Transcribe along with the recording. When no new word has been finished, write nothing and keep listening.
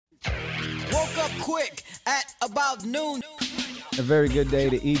Woke up quick at about noon. A very good day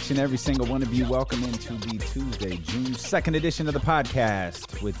to each and every single one of you. Welcome into the Tuesday, June 2nd edition of the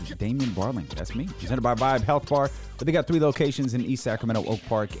podcast with Damian Barling. That's me. Presented by Vibe Health Bar. But they got 3 locations in East Sacramento, Oak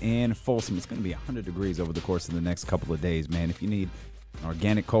Park, and Folsom. It's going to be 100 degrees over the course of the next couple of days, man. If you need an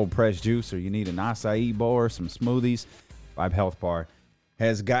organic cold pressed juice or you need an acai bowl or some smoothies, Vibe Health Bar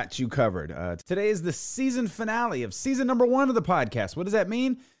has got you covered. Today is the season finale of season number 1 of the podcast. What does that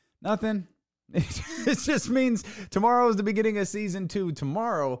mean? Nothing. It just means tomorrow is the beginning of season 2.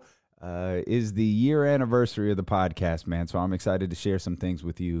 Tomorrow is the year anniversary of the podcast, man. So I'm excited to share some things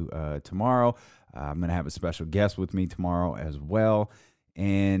with you tomorrow. I'm going to have a special guest with me tomorrow as well.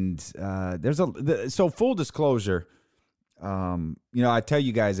 And so full disclosure, I tell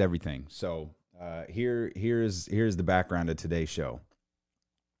you guys everything. So here's the background of today's show.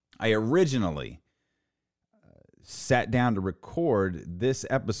 I originally sat down to record this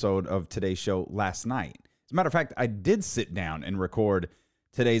episode of today's show last night. As a matter of fact, I did sit down and record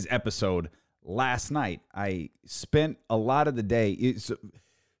today's episode last night. I spent a lot of the day.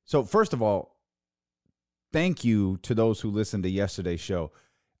 So first of all, thank you to those who listened to yesterday's show.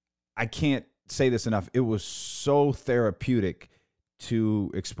 I can't say this enough. It was so therapeutic to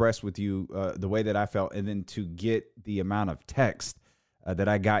express with you the way that I felt, and then to get the amount of text that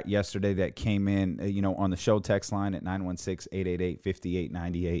I got yesterday that came in, on the show text line at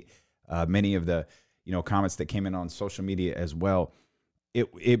 916-888-5898. Many of the, comments that came in on social media as well.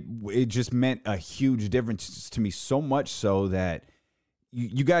 It just meant a huge difference to me, so much so that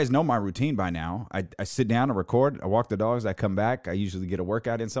you guys know my routine by now. I sit down and record. I walk the dogs. I come back. I usually get a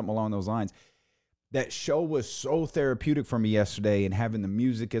workout in, something along those lines. That show was so therapeutic for me yesterday, and having the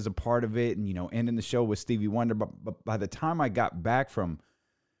music as a part of it, and ending the show with Stevie Wonder. But by the time I got back from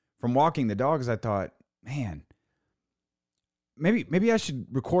walking the dogs, I thought, man, maybe I should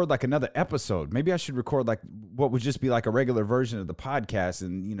record like another episode. Maybe I should record like what would just be like a regular version of the podcast,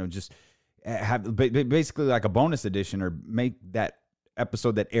 and just have basically like a bonus edition, or make that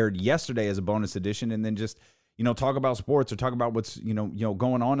episode that aired yesterday as a bonus edition, and then just talk about sports, or talk about what's,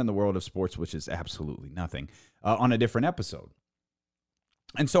 going on in the world of sports, which is absolutely nothing, on a different episode.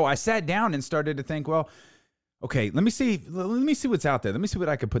 And so I sat down and started to think, well, okay, let me see what's out there. Let me see what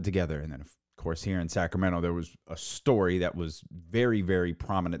I could put together. And then, of course, here in Sacramento, there was a story that was very, very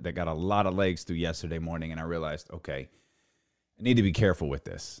prominent that got a lot of legs through yesterday morning. And I realized, okay, I need to be careful with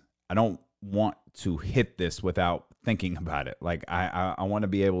this. I don't want to hit this without thinking about it. Like I want to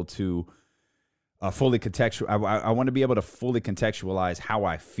be able to fully contextual. I want to be able to fully contextualize how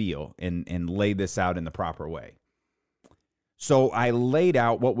I feel and lay this out in the proper way. So I laid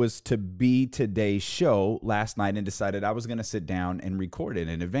out what was to be today's show last night and decided I was going to sit down and record it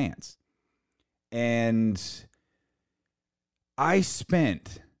in advance. And I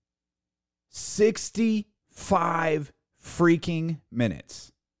spent 65 freaking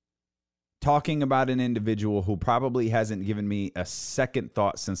minutes talking about an individual who probably hasn't given me a second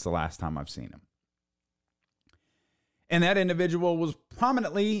thought since the last time I've seen him. And that individual was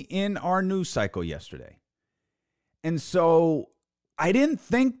prominently in our news cycle yesterday. And so I didn't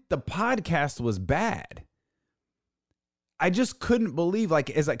think the podcast was bad. I just couldn't believe,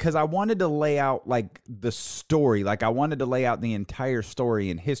 because I wanted to lay out like the story. Like I wanted to lay out the entire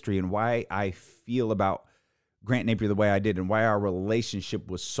story and history and why I feel about Grant Napear the way I did, and why our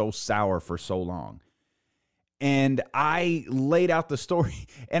relationship was so sour for so long. And I laid out the story.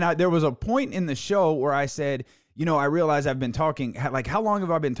 And there was a point in the show where I said, I realized I've been talking, like, how long have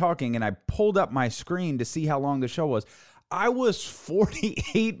I been talking? And I pulled up my screen to see how long the show was. I was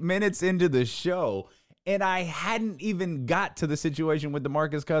 48 minutes into the show, and I hadn't even got to the situation with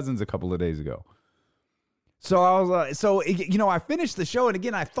DeMarcus Cousins a couple of days ago. So I was like, I finished the show, and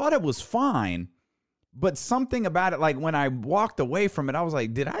again, I thought it was fine, but something about it, like when I walked away from it, I was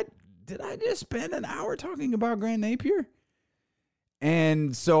like, did I just spend an hour talking about Grant Napear?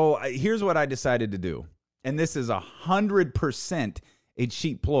 And so here's what I decided to do. And this is 100% a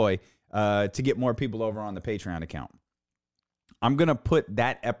cheap ploy to get more people over on the Patreon account. I'm going to put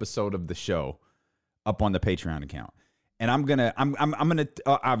that episode of the show up on the Patreon account. And I'm going to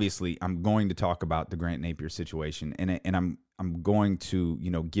obviously I'm going to talk about the Grant Napear situation, and I'm going to,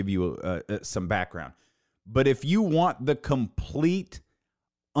 give you some background. But if you want the complete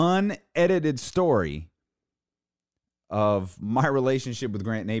unedited story of my relationship with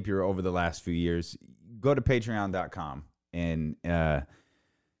Grant Napear over the last few years, go to patreon.com and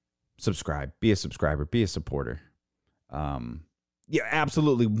subscribe. Be a subscriber. Be a supporter. Yeah,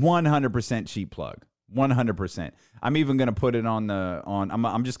 absolutely. 100% cheap plug. 100%. I'm even going to put it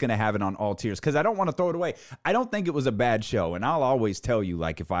I'm just going to have it on all tiers because I don't want to throw it away. I don't think it was a bad show. And I'll always tell you,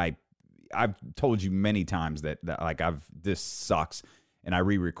 like, if I I've told you many times that like this sucks, and I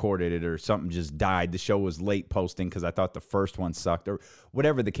re-recorded it or something just died. The show was late posting because I thought the first one sucked or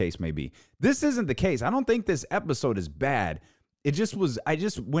whatever the case may be. This isn't the case. I don't think this episode is bad. It just was.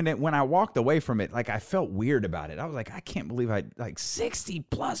 When I walked away from it, like I felt weird about it. I was like, I can't believe I like 60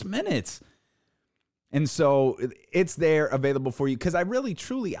 plus minutes. And so it's there available for you because I really,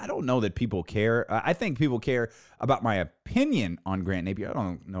 truly, I don't know that people care. I think people care about my opinion on Grant Napier. I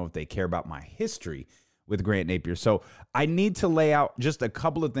don't know if they care about my history with Grant Napier. So I need to lay out just a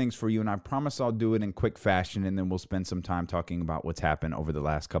couple of things for you, and I promise I'll do it in quick fashion, and then we'll spend some time talking about what's happened over the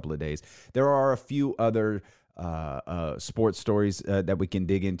last couple of days. There are a few other sports stories that we can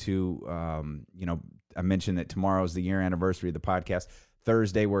dig into. I mentioned that tomorrow is the year anniversary of the podcast.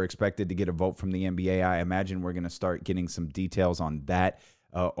 Thursday, we're expected to get a vote from the NBA. I imagine we're going to start getting some details on that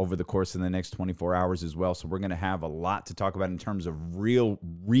over the course of the next 24 hours as well. So we're going to have a lot to talk about in terms of real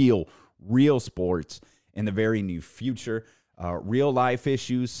sports in the very near future. Real life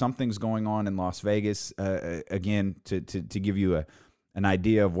issues. Something's going on in Las Vegas. Again, to give you an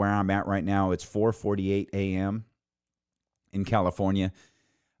idea of where I'm at right now, it's 4:48 a.m. in California.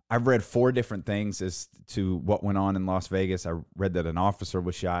 I've read 4 different things as to what went on in Las Vegas. I read that an officer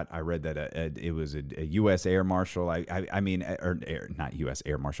was shot. I read that it was a U.S. Air Marshal. Not U.S.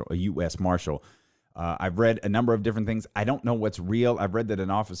 Air Marshal, a U.S. Marshal. I've read a number of different things. I don't know what's real. I've read that an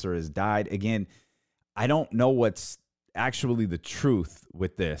officer has died. Again, I don't know what's actually the truth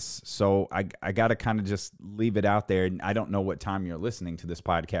with this. So I got to kind of just leave it out there. And I don't know what time you're listening to this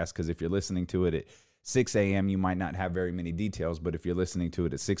podcast, because if you're listening to it at 6 a.m., you might not have very many details. But if you're listening to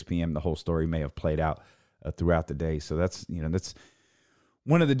it at 6 p.m., the whole story may have played out throughout the day. So that's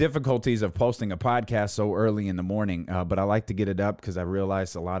one of the difficulties of posting a podcast so early in the morning. But I like to get it up because I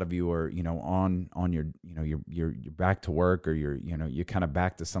realize a lot of you are, on your, you're back to work, or you're kind of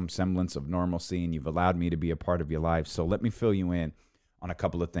back to some semblance of normalcy, and you've allowed me to be a part of your life. So let me fill you in on a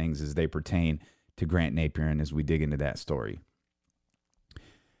couple of things as they pertain to Grant Napier and as we dig into that story.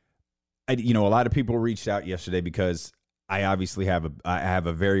 A lot of people reached out yesterday because I obviously have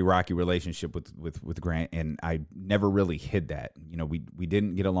a very rocky relationship with Grant, and I never really hid that. We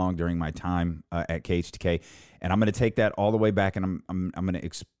didn't get along during my time at KHTK, and I'm going to take that all the way back, and I'm going to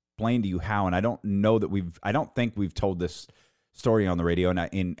explain to you how. And I don't think we've told this story on the radio,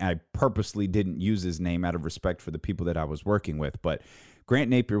 and I purposely didn't use his name out of respect for the people that I was working with. But Grant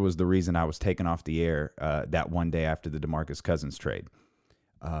Napier was the reason I was taken off the air that one day after the DeMarcus Cousins trade.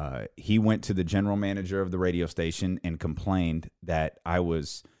 He went to the general manager of the radio station and complained that I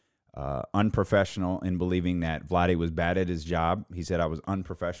was unprofessional in believing that Vlade was bad at his job. He said I was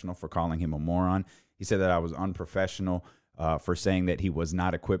unprofessional for calling him a moron. He said that I was unprofessional for saying that he was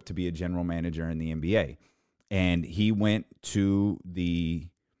not equipped to be a general manager in the NBA. And he didn't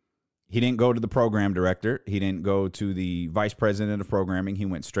go to the program director. He didn't go to the vice president of programming. He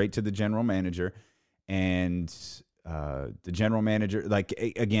went straight to the general manager, and the general manager,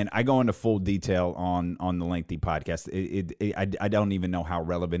 again, I go into full detail on the lengthy podcast. I don't even know how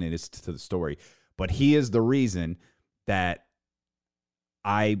relevant it is to the story, but he is the reason that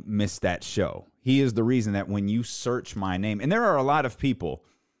I missed that show. He is the reason that when you search my name, and there are a lot of people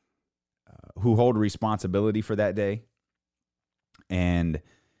who hold responsibility for that day, and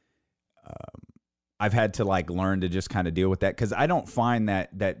I've had to learn to just kind of deal with that, because I don't find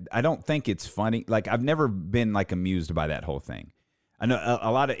that I don't think it's funny. I've never been amused by that whole thing. I know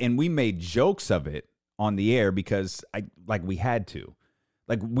a lot of, and we made jokes of it on the air because we had to,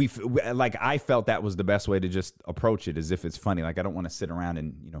 I felt that was the best way to just approach it, as if it's funny. I don't want to sit around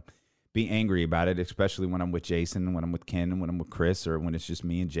and, be angry about it, especially when I'm with Jason, when I'm with Ken, and when I'm with Chris, or when it's just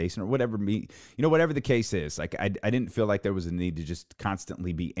me and Jason, or whatever whatever the case is. I didn't feel like there was a need to just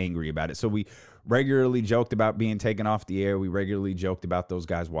constantly be angry about it. So we regularly joked about being taken off the air. We regularly joked about those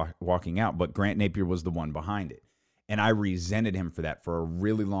guys walking out, but Grant Napier was the one behind it. And I resented him for that for a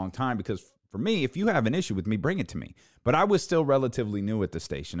really long time, because for me, if you have an issue with me, bring it to me. But I was still relatively new at the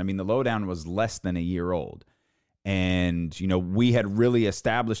station. I mean, the Lowdown was less than a year old. And, we had really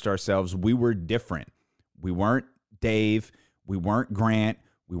established ourselves. We were different. We weren't Dave. We weren't Grant.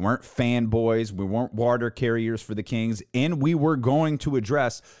 We weren't fanboys. We weren't water carriers for the Kings. And we were going to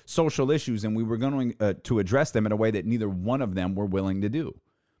address social issues, and we were going to address them in a way that neither one of them were willing to do.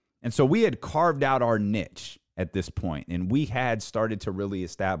 And so we had carved out our niche at this point, and we had started to really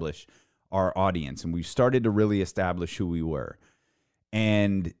establish our audience, and we started to really establish who we were.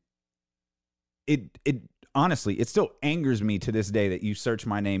 And it honestly, it still angers me to this day that you search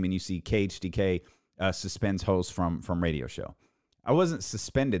my name and you see KHTK suspends host from radio show. I wasn't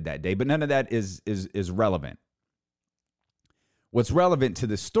suspended that day, but none of that is relevant. What's relevant to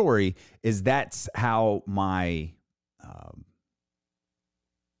the story is that's how my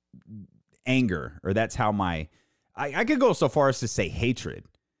anger, or that's how I could go so far as to say hatred,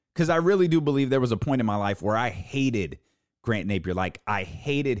 because I really do believe there was a point in my life where I hated Grant Napear. Like, I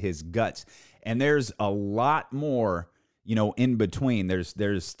hated his guts. And there's a lot more, in between. There's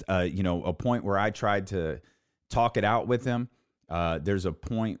a point where I tried to talk it out with him. There's a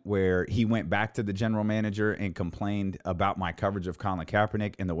point where he went back to the general manager and complained about my coverage of Colin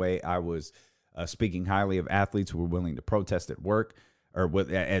Kaepernick and the way I was speaking highly of athletes who were willing to protest at work, or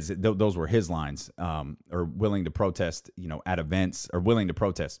those were his lines, or willing to protest, at events, or willing to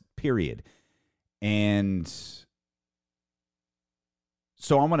protest, period. And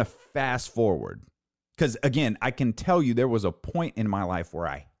so I'm going to fast forward, because, again, I can tell you there was a point in my life where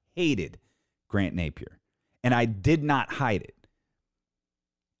I hated Grant Napear, and I did not hide it.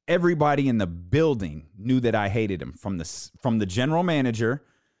 Everybody in the building knew that I hated him, from the general manager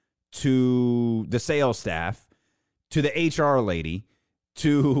to the sales staff to the HR lady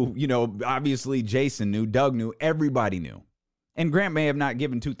to, obviously Jason knew, Doug knew, everybody knew. And Grant may have not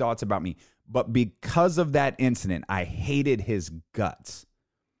given two thoughts about me, but because of that incident, I hated his guts.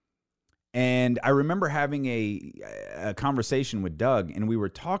 And I remember having a conversation with Doug, and we were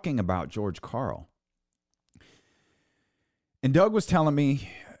talking about George Karl. And Doug was telling me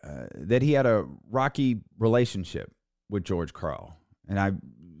that he had a rocky relationship with George Karl. And I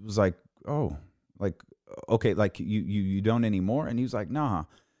was like, oh, like, okay, like you don't anymore? And he was like, nah.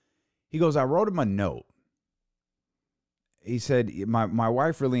 He goes, I wrote him a note. He said, my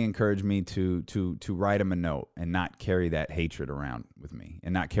wife really encouraged me to write him a note and not carry that hatred around with me,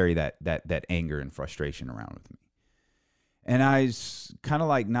 and not carry that anger and frustration around with me. And I kind of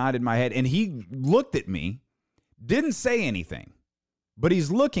like nodded my head, and he looked at me, didn't say anything, but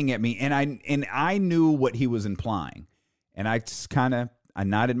he's looking at me, and I knew what he was implying. And I just I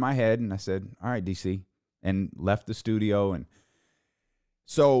nodded my head, and I said, all right, DC, and left the studio. And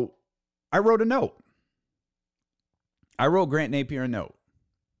so I wrote a note. I wrote Grant Napear a note,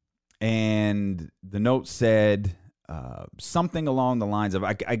 and the note said something along the lines of,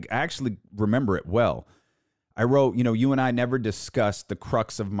 I actually remember it well. I wrote, you and I never discussed the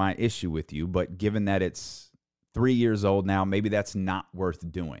crux of my issue with you, but given that it's 3 years old now, maybe that's not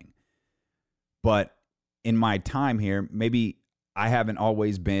worth doing. But in my time here, maybe I haven't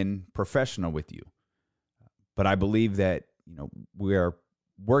always been professional with you, but I believe that, we are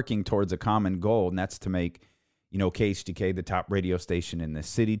working towards a common goal, and that's to make, KHTK the top radio station in the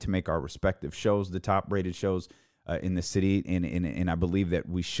city, to make our respective shows the top rated shows in the city. And I believe that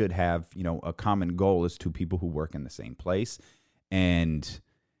we should have, a common goal as two people who work in the same place. And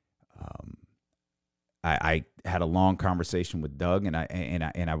I had a long conversation with Doug, and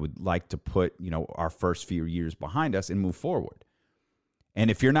I would like to put, our first few years behind us and move forward. And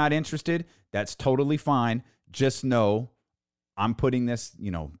if you're not interested, that's totally fine. Just know I'm putting this,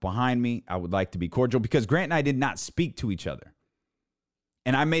 behind me. I would like to be cordial, because Grant and I did not speak to each other.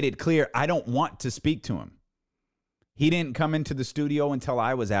 And I made it clear I don't want to speak to him. He didn't come into the studio until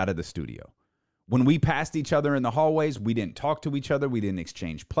I was out of the studio. When we passed each other in the hallways, we didn't talk to each other. We didn't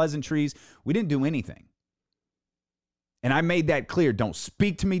exchange pleasantries. We didn't do anything. And I made that clear. Don't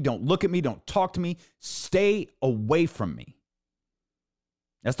speak to me. Don't look at me. Don't talk to me. Stay away from me.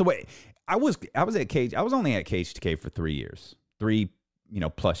 That's the way. I was at Cage. I was only at KHTK for 3 years. 3,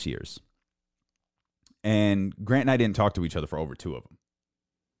 plus years. And Grant and I didn't talk to each other for over 2 of them.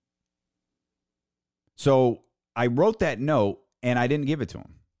 So I wrote that note, and I didn't give it to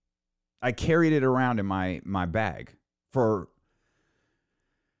him. I carried it around in my bag for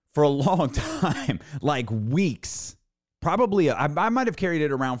a long time, like weeks. Probably, I might have carried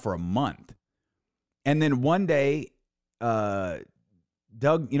it around for a month. And then one day,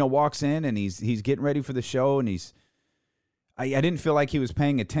 Doug, walks in, and he's getting ready for the show, and I didn't feel like he was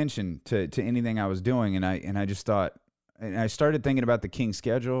paying attention to anything I was doing, and I just thought, and I started thinking about the King's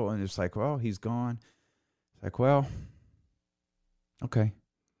schedule, and it's like, well, he's gone. It's like, well, okay.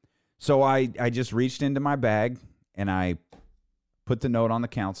 So I just reached into my bag, and I put the note on the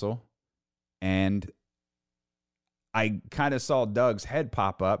console, and I kind of saw Doug's head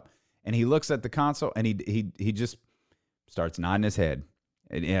pop up, and he looks at the console, and he just starts nodding his head.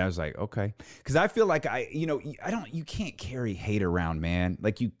 And I was like, okay. Because I feel like you can't carry hate around, man.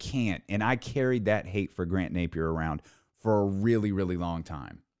 Like, you can't. And I carried that hate for Grant Napear around for a really, really long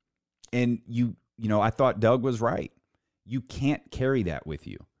time. And I thought Doug was right. You can't carry that with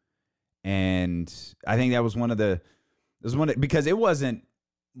you. And I think that was because it wasn't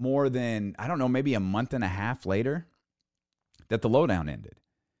more than, I don't know, maybe a month and a half later that the lowdown ended.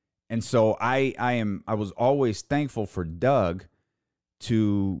 And so I was always thankful for Doug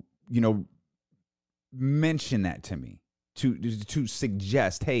to, mention that to me, to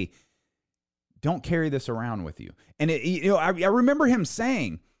suggest, hey, don't carry this around with you. And I remember him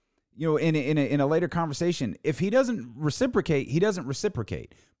saying, in a later conversation, if he doesn't reciprocate, he doesn't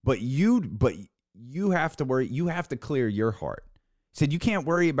reciprocate. But you have to worry. You have to clear your heart. He said you can't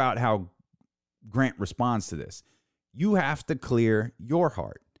worry about how Grant responds to this. You have to clear your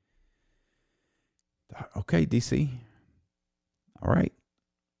heart. Okay, DC. All right.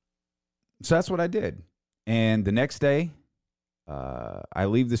 So that's what I did. And the next day, I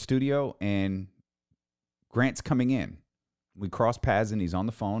leave the studio and Grant's coming in. We cross paths and he's on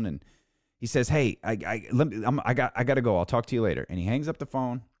the phone and he says, "Hey, I got to go. I'll talk to you later." And he hangs up the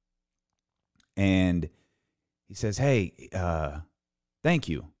phone and he says, "Hey, thank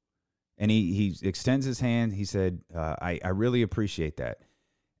you." And he extends his hand. He said, I really appreciate that.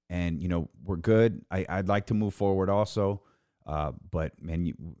 And, we're good. I'd like to move forward also. But man,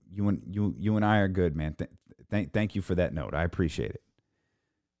 you and I are good, man. Thank you for that note. I appreciate it.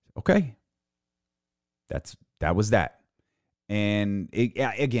 Okay. That was that. And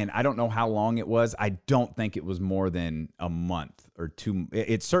again, I don't know how long it was. I don't think it was more than a month or two.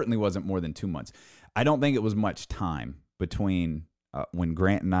 It certainly wasn't more than 2 months. I don't think it was much time between when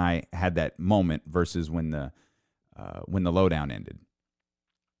Grant and I had that moment versus when the lowdown ended.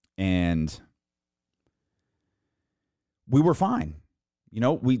 And we were fine.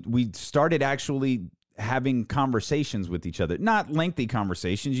 We started actually having conversations with each other. Not lengthy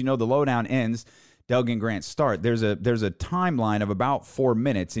conversations. The lowdown ends, Doug and Grant start. There's a timeline of about 4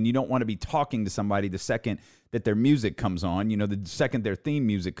 minutes, and you don't want to be talking to somebody the second that their music comes on. The second their theme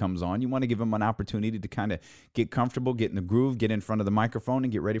music comes on, you want to give them an opportunity to kind of get comfortable, get in the groove, get in front of the microphone,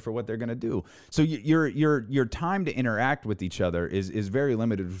 and get ready for what they're going to do. So your time to interact with each other is very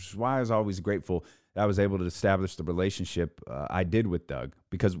limited, which is why I was always grateful that I was able to establish the relationship I did with Doug,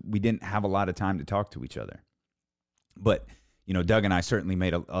 because we didn't have a lot of time to talk to each other. But Doug and I certainly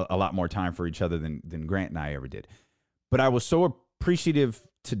made a lot more time for each other than Grant and I ever did. But I was so appreciative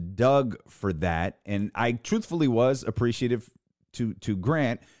to Doug for that, and I truthfully was appreciative to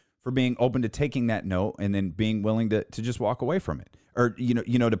Grant for being open to taking that note and then being willing to just walk away from it, or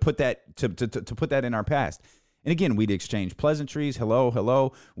to put that to put that in our past. And again, we'd exchange pleasantries.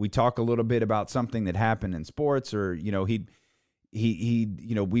 Hello. We talk a little bit about something that happened in sports, or we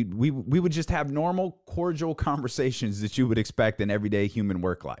would just have normal, cordial conversations that you would expect in everyday human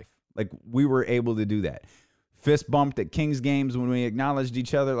work life. Like, we were able to do that. Fist bumped at Kings games when we acknowledged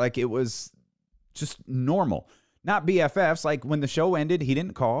each other. Like, it was just normal. Not BFFs. Like, when the show ended, he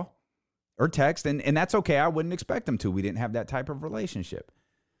didn't call or text, and that's okay. I wouldn't expect him to. We didn't have that type of relationship.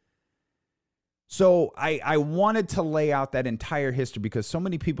 So I wanted to lay out that entire history because so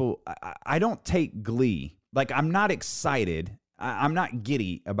many people, I don't take glee. Like, I'm not excited. I'm not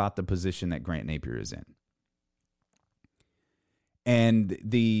giddy about the position that Grant Napier is in. And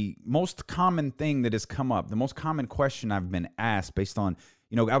the most common thing that has come up, the most common question I've been asked based on,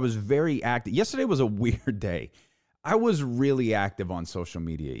 I was very active. Yesterday was a weird day. I was really active on social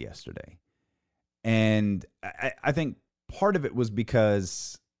media yesterday. And I think part of it was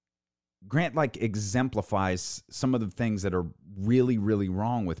because Grant exemplifies some of the things that are really, really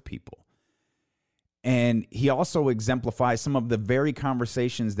wrong with people. And he also exemplifies some of the very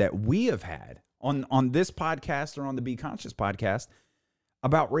conversations that we have had on this podcast or on the Be Conscious podcast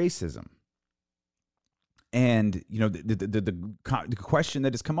about racism. And, the question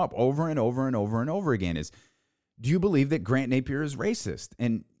that has come up over and over and over and over again is, do you believe that Grant Napier is racist?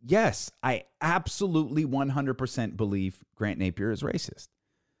 And yes, I absolutely 100% believe Grant Napier is racist.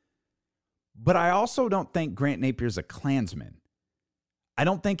 But I also don't think Grant Napier is a Klansman. I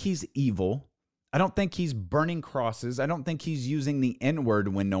don't think he's evil. I don't think he's burning crosses. I don't think he's using the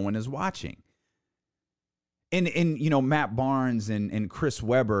N-word when no one is watching. And Matt Barnes and Chris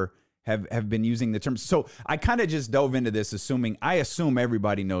Webber have been using the term. So I kind of just dove into this I assume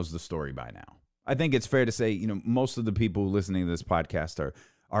everybody knows the story by now. I think it's fair to say, most of the people listening to this podcast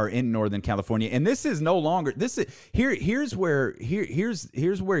are in Northern California. And this is no longer, here's where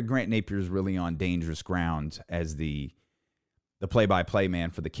Grant Napier is really on dangerous ground as the play-by-play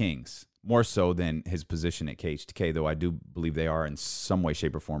man for the Kings, more so than his position at KHTK, though I do believe they are in some way,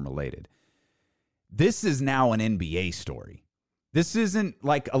 shape, or form related. This is now an NBA story. This isn't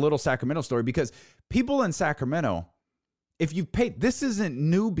like a little Sacramento story, because people in Sacramento, if you pay, this isn't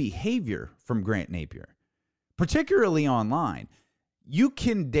new behavior from Grant Napier, particularly online. You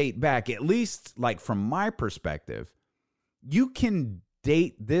can date back, at least from my perspective, you can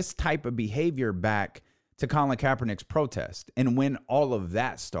date this type of behavior back to Colin Kaepernick's protest and when all of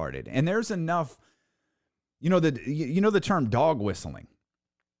that started. And there's enough You know the term dog whistling,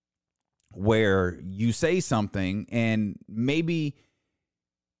 where you say something and maybe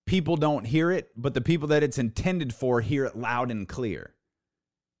people don't hear it, but the people that it's intended for hear it loud and clear.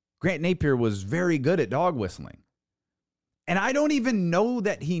 Grant Napear was very good at dog whistling. And I don't even know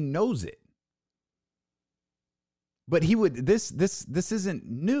that he knows it. But he would, this isn't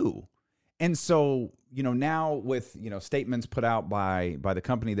new. And so, now with, statements put out by the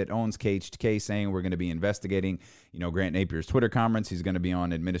company that owns KHTK saying we're going to be investigating, Grant Napear's Twitter comments, he's going to be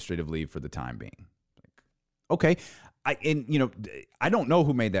on administrative leave for the time being. Okay. I don't know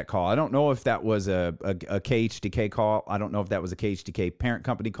who made that call. I don't know if that was a KHTK call. I don't know if that was a KHTK parent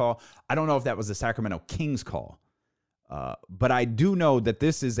company call. I don't know if that was a Sacramento Kings call. But I do know that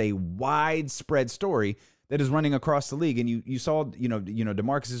this is a widespread story that is running across the league. And you saw,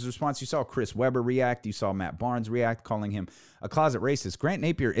 DeMarcus's response. You saw Chris Webber react. You saw Matt Barnes react, calling him a closet racist. Grant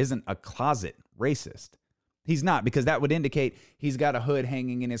Napear isn't a closet racist. He's not, because that would indicate he's got a hood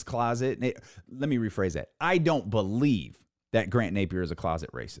hanging in his closet. Let me rephrase that. I don't believe that Grant Napear is a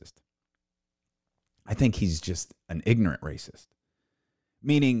closet racist. I think he's just an ignorant racist,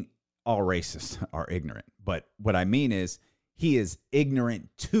 meaning all racists are ignorant. But what I mean is he is ignorant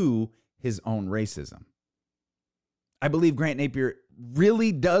to his own racism. I believe Grant Napear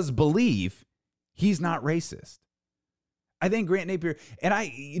really does believe he's not racist. I think Grant Napear, and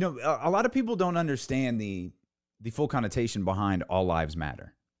a lot of people don't understand the full connotation behind all lives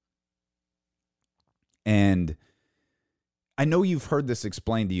matter. And I know you've heard this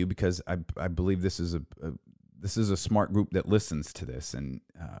explained to you, because I believe this is a smart group that listens to this. And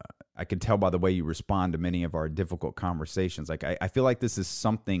I can tell by the way you respond to many of our difficult conversations. Like, I feel like this is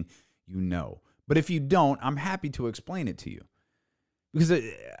something you know. But if you don't, I'm happy to explain it to you. Because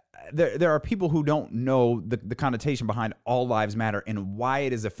there are people who don't know the connotation behind all lives matter and why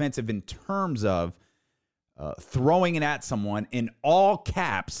it is offensive in terms of throwing it at someone in all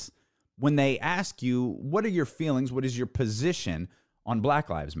caps when they ask you, what are your feelings? What is your position on Black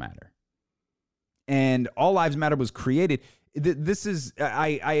Lives Matter? And All Lives Matter was created. This is,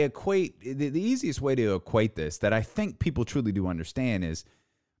 I equate, the easiest way to equate this that I think people truly do understand is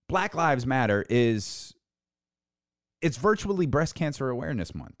Black Lives Matter it's virtually Breast Cancer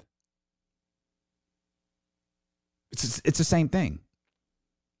Awareness Month. It's the same thing.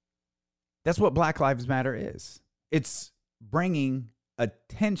 That's what Black Lives Matter is. It's bringing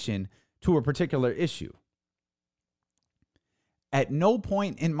attention to a particular issue. At no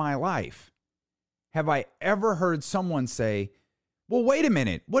point in my life have I ever heard someone say, well, wait a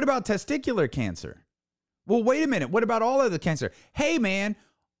minute, what about testicular cancer? Well, wait a minute, what about all other cancer? Hey, man,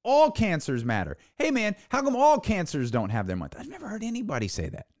 all cancers matter. Hey, man, how come all cancers don't have their month? I've never heard anybody say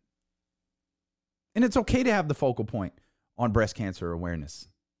that. And it's okay to have the focal point on breast cancer awareness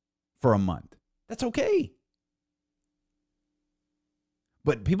for a month. That's okay.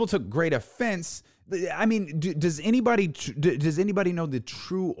 But people took great offense. I mean, does anybody know the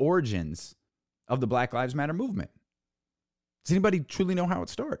true origins of the Black Lives Matter movement? Does anybody truly know how it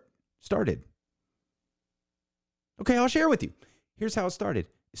started? Okay, I'll share with you. Here's how it started.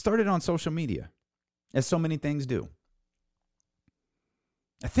 It started on social media, as so many things do.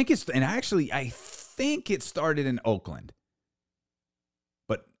 I think it started in Oakland.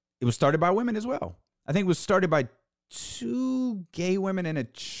 But it was started by women as well. I think it was started by 2 gay women and a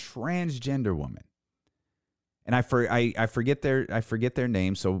transgender woman. And I forget their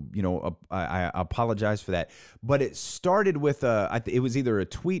names, so I apologize for that. But it started with it was either a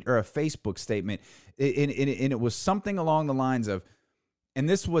tweet or a Facebook statement, and it was something along the lines of, and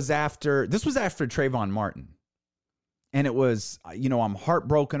this was after Trayvon Martin, and it was, I'm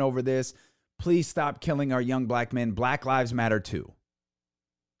heartbroken over this. Please stop killing our young black men. Black Lives Matter too.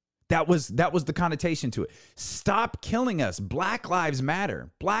 That was the connotation to it. Stop killing us. Black lives matter.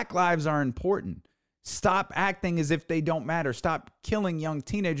 Black lives are important. Stop acting as if they don't matter. Stop killing young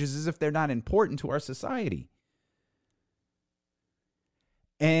teenagers as if they're not important to our society.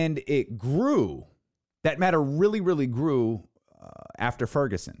 And it grew. That matter really, really grew after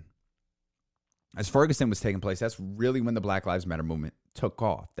Ferguson. As Ferguson was taking place, that's really when the Black Lives Matter movement took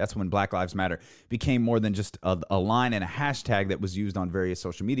off. That's when Black Lives Matter became more than just a line and a hashtag that was used on various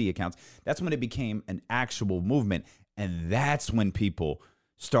social media accounts. That's when it became an actual movement. And that's when people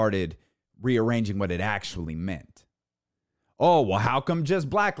started rearranging what it actually meant. Oh, well, how come just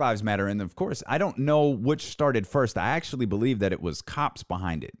Black Lives Matter? And of course, I don't know which started first. I actually believe that it was cops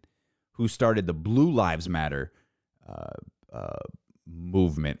behind it who started the Blue Lives Matter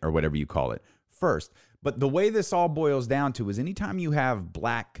movement, or whatever you call it, first. But the way this all boils down to is anytime you have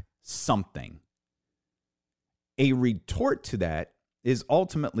black something, a retort to that is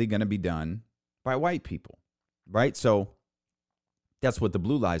ultimately going to be done by white people. right? So that's what the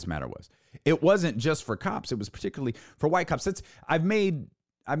Blue Lives Matter was. It wasn't just for cops. It was particularly for white cops. I've made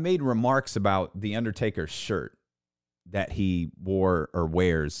remarks about the Undertaker's shirt that he wore or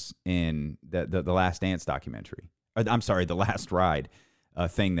wears in the Last Dance documentary. I'm sorry, the Last Ride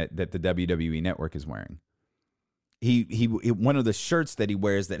thing that the WWE Network is wearing. He one of the shirts that he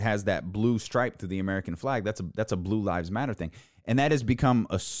wears that has that blue stripe through the American flag. That's a Blue Lives Matter thing, and that has become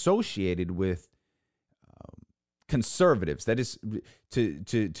associated with conservatives. That is,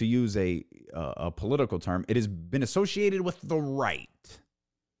 to use a political term, it has been associated with the right.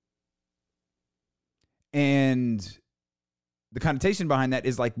 And the connotation behind that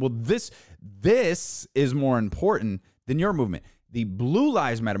is like, well, this is more important than your movement. The Blue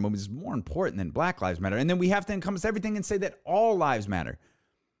Lives Matter movement is more important than Black Lives Matter. And then we have to encompass everything and say that all lives matter.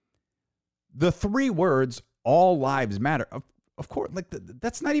 The three words, all lives matter, of course, like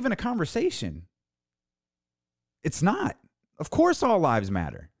that's not even a conversation. It's not. Of course, all lives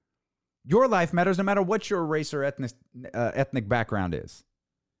matter. Your life matters no matter what your race or ethnic background is.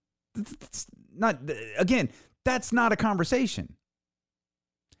 It's not, again, that's not a conversation.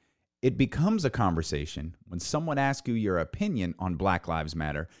 It becomes a conversation when someone asks you your opinion on Black Lives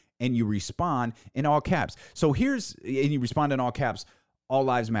Matter and you respond in all caps. And you respond in all caps, all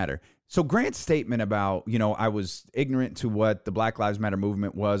lives matter. So Grant's statement about, I was ignorant to what the Black Lives Matter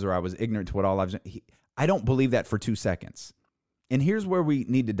movement was, or I was ignorant to what all lives, I don't believe that for 2 seconds. And here's where we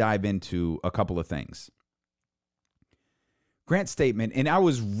need to dive into a couple of things. Grant's statement, and I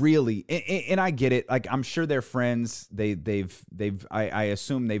was really, and I get it. Like, I'm sure they're friends. I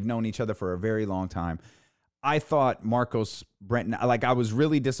assume they've known each other for a very long time. I thought Marcos Brenton, like, I was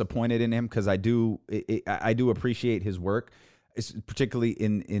really disappointed in him because I do appreciate his work, particularly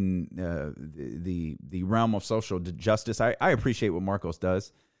in the realm of social justice. I appreciate what Marcos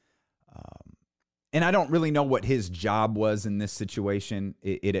does. And I don't really know what his job was in this situation.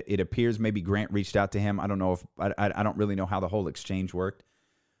 It appears maybe Grant reached out to him. I don't know if I don't really know how the whole exchange worked,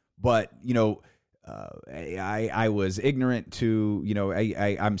 but I was ignorant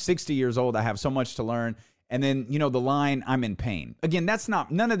to I'm 60 years old. I have so much to learn. And then the line, I'm in pain. Again,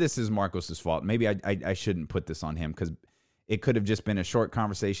 none of this is Marcos's fault. Maybe I shouldn't put this on him because it could have just been a short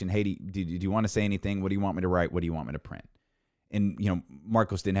conversation. Hey, do you want to say anything? What do you want me to write? What do you want me to print? And,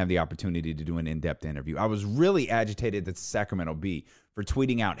 Marcos didn't have the opportunity to do an in-depth interview. I was really agitated at the Sacramento Bee for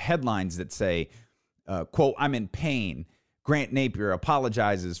tweeting out headlines that say, quote, I'm in pain. Grant Napier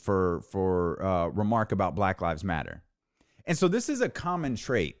apologizes for remark about Black Lives Matter. And so this is a common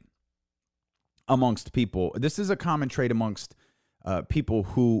trait amongst people. This is a common trait amongst people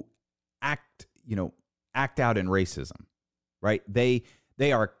who act out in racism, right?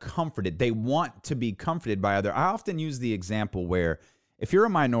 They are comforted. They want to be comforted by other. I often use the example where if you're a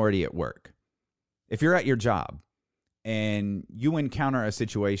minority at work, if you're at your job and you encounter a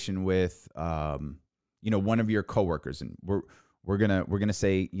situation with, one of your coworkers, and we're gonna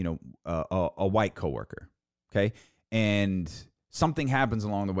say, a white coworker, okay, and something happens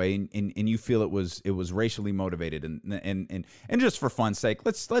along the way, and you feel it was racially motivated, and just for fun's sake,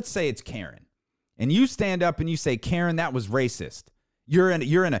 let's say it's Karen, and you stand up and you say, Karen, that was racist. You're in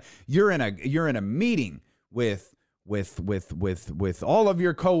a meeting with all of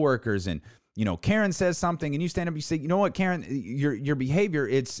your coworkers, and Karen says something, and you stand up and you say, you know what, Karen, your behavior,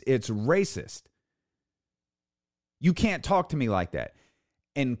 it's racist. You can't talk to me like that.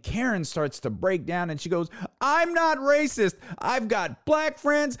 And Karen starts to break down and she goes, I'm not racist. I've got black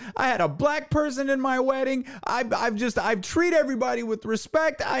friends. I had a black person in my wedding. I've treated everybody with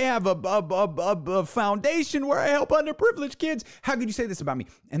respect. I have a foundation where I help underprivileged kids. How could you say this about me?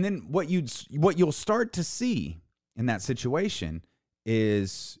 And then what you'll start to see in that situation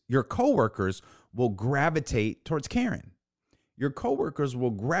is your coworkers will gravitate towards Karen. Your coworkers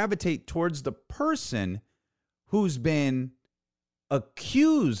will gravitate towards the person who's been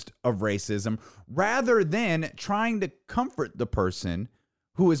accused of racism rather than trying to comfort the person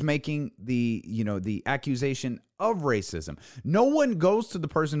who is making the accusation of racism. No one goes to the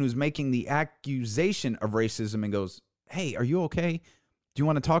person who's making the accusation of racism and goes, hey, are you okay? Do you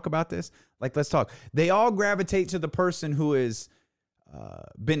want to talk about this? Like, let's talk. They all gravitate to the person who has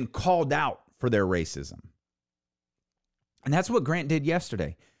been called out for their racism. And that's what Grant did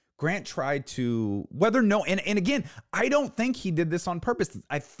yesterday. Grant tried to, and again, I don't think he did this on purpose.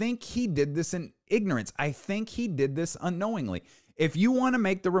 I think he did this in ignorance. I think he did this unknowingly. If you want to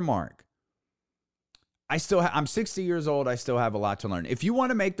make the remark, I'm 60 years old. I still have a lot to learn. If you want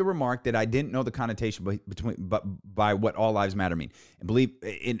to make the remark that I didn't know the connotation by what all lives matter mean,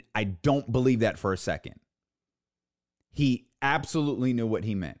 and I don't believe that for a second. He absolutely knew what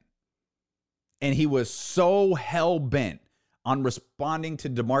he meant. And he was so hell-bent on responding to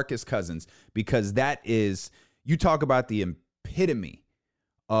DeMarcus Cousins because that is, you talk about the epitome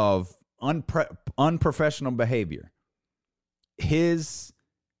of unprofessional behavior. His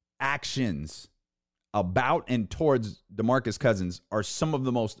actions about and towards DeMarcus Cousins are some of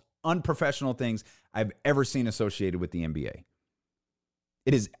the most unprofessional things I've ever seen associated with the NBA.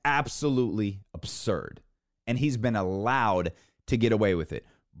 It is absolutely absurd. And he's been allowed to get away with it,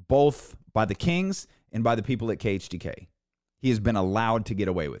 both by the Kings and by the people at KHTK. He has been allowed to get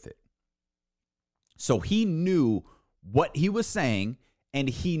away with it. So he knew what he was saying, and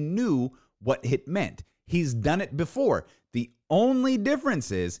he knew what it meant. He's done it before. The only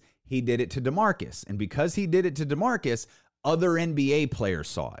difference is he did it to DeMarcus. And because he did it to DeMarcus, other NBA players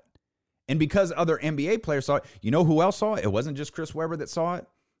saw it. And because other NBA players saw it, you know who else saw it? It wasn't just Chris Webber that saw it.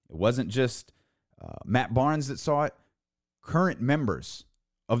 It wasn't just Matt Barnes that saw it. Current members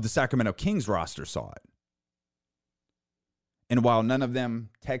of the Sacramento Kings roster saw it. And while none of them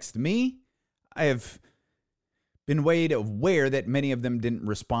text me, I have been made aware that many of them didn't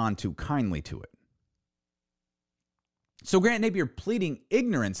respond too kindly to it. So Grant Napier pleading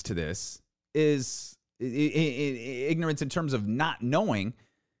ignorance to this is ignorance in terms of not knowing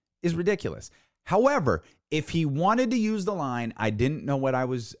is ridiculous. However, if he wanted to use the line, I didn't know what I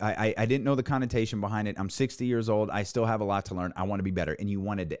didn't know the connotation behind it. I'm 60 years old. I still have a lot to learn. I want to be better. And you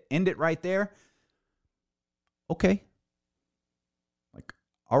wanted to end it right there. Okay. Like,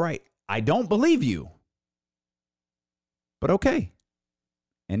 all right. I don't believe you. But okay.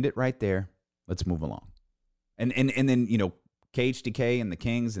 End it right there. Let's move along. And then, you know, KHTK and the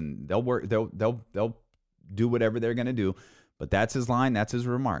Kings, and they'll do whatever they're going to do. But that's his line. That's his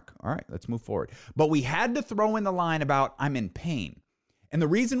remark. All right, let's move forward. But we had to throw in the line about I'm in pain. And the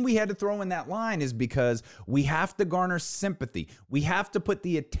reason we had to throw in that line is because we have to garner sympathy. We have to put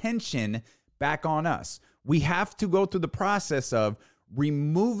the attention back on us. We have to go through the process of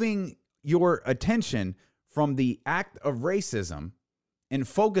removing your attention from the act of racism and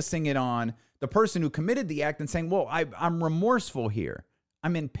focusing it on the person who committed the act and saying, well, I'm remorseful here.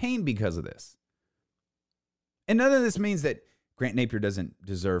 I'm in pain because of this. And none of this means that Grant Napier doesn't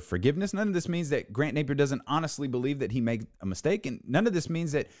deserve forgiveness. None of this means that Grant Napier doesn't honestly believe that he made a mistake. And none of this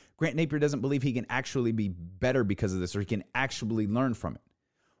means that Grant Napier doesn't believe he can actually be better because of this, or he can actually learn from it.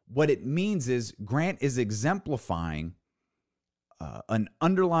 What it means is Grant is exemplifying an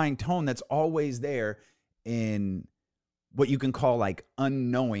underlying tone that's always there in what you can call like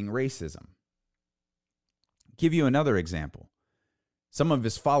unknowing racism. Give you another example. Some of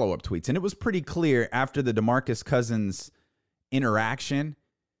his follow-up tweets. And it was pretty clear after the DeMarcus Cousins interaction,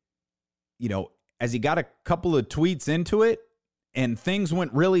 you know, as he got a couple of tweets into it and things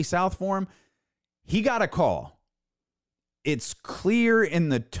went really south for him, he got a call. It's clear in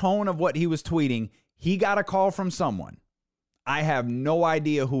the tone of what he was tweeting. He got a call from someone. I have no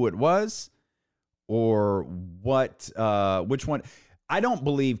idea who it was or what, which one. I don't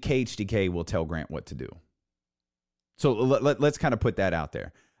believe KHTK will tell Grant what to do. So let's kind of put that out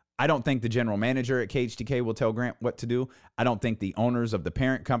there. I don't think the general manager at KHTK will tell Grant what to do. I don't think the owners of the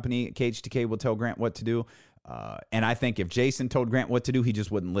parent company at KHTK will tell Grant what to do. And I think if Jason told Grant what to do, he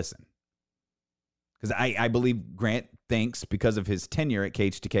just wouldn't listen. Because I believe Grant thinks because of his tenure at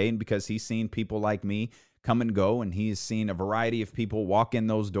KHTK and because he's seen people like me come and go, and he's seen a variety of people walk in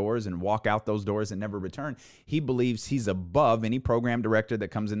those doors and walk out those doors and never return. He believes he's above any program director that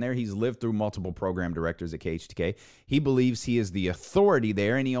comes in there. He's lived through multiple program directors at KHTK. He believes he is the authority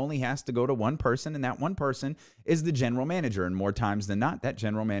there, and he only has to go to one person, and that one person is the general manager. And more times than not, that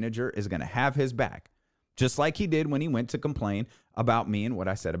general manager is going to have his back, just like he did when he went to complain about me and what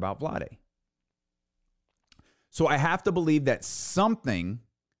I said about Vlade. So I have to believe that something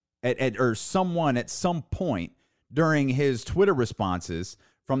or someone at some point during his Twitter responses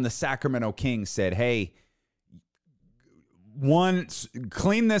from the Sacramento Kings said, hey,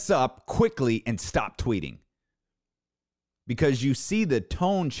 clean this up quickly and stop tweeting. Because you see the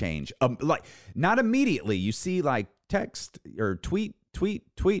tone change. Like, not immediately. You see like text or tweet.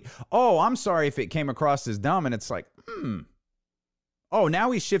 Oh, I'm sorry if it came across as dumb. And it's like, Oh, now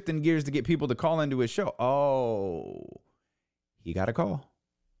he's shifting gears to get people to call into his show. Oh, he got a call.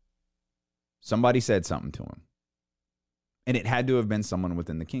 Somebody said something to him. And it had to have been someone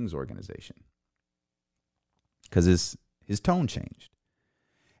within the Kings organization. Because his tone changed.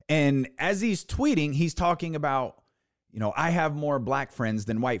 And as he's tweeting, he's talking about, you know, I have more black friends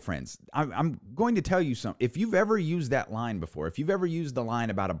than white friends. I'm going to tell you something. If you've ever used that line before, if you've ever used the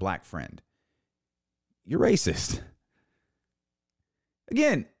line about a black friend, you're racist.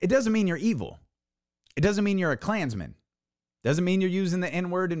 Again, it doesn't mean you're evil. It doesn't mean you're a Klansman. It doesn't mean you're using the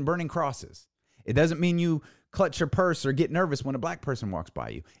N-word and burning crosses. It doesn't mean you clutch your purse or get nervous when a black person walks by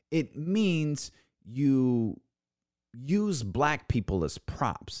you. It means you use black people as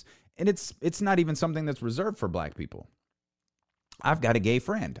props. And it's not even something that's reserved for black people. I've got a gay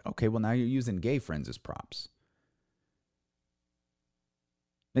friend. Okay, well, now you're using gay friends as props.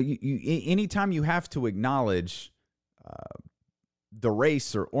 Now, anytime you have to acknowledge the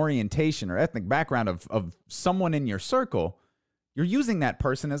race or orientation or ethnic background of someone in your circle, you're using that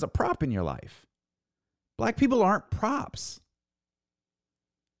person as a prop in your life. Black people aren't props.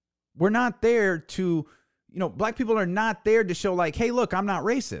 We're not there to, black people are not there to show like, hey, look, I'm not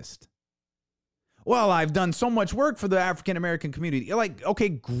racist. Well, I've done so much work for the African American community. You're like, okay,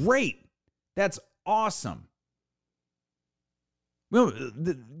 great. That's awesome. Well,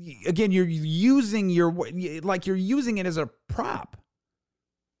 again, you're using you're using it as a prop.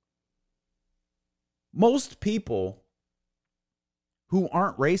 Most people who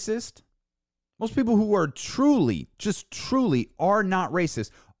aren't racist, most people who are truly are not racist,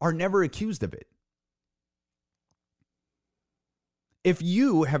 are never accused of it. If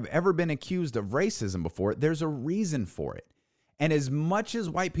you have ever been accused of racism before, there's a reason for it. And as much as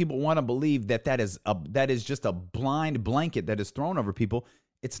white people want to believe that is just a blind blanket that is thrown over people,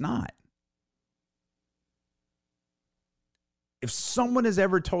 it's not. If someone has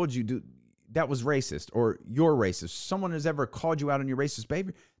ever told you that was racist or you're racist, someone has ever called you out on your racist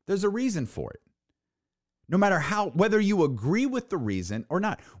behavior, there's a reason for it. No matter whether you agree with the reason or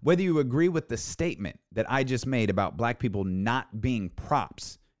not, whether you agree with the statement that I just made about black people not being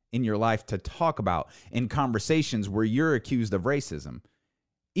props in your life to talk about in conversations where you're accused of racism,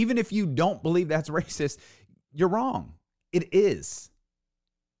 even if you don't believe that's racist, you're wrong. It is.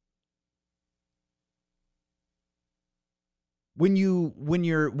 When you're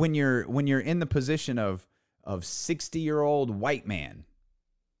in the position of 60-year-old white man,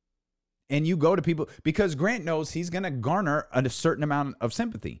 and you go to people, because Grant knows he's going to garner a certain amount of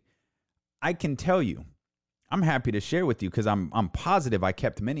sympathy. I can tell you, I'm happy to share with you because I'm positive I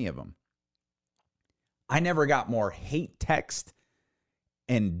kept many of them. I never got more hate text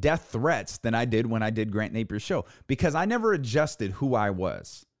and death threats than I did when I did Grant Napier's show, because I never adjusted who I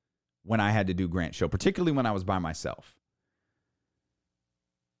was when I had to do Grant's show, particularly when I was by myself.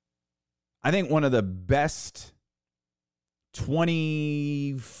 I think one of the best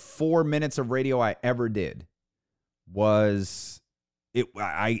 24 minutes of radio I ever did was it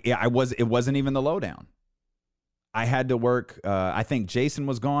wasn't even the lowdown. I had to work. I think Jason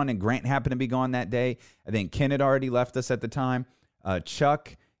was gone and Grant happened to be gone that day. I think Ken had already left us at the time.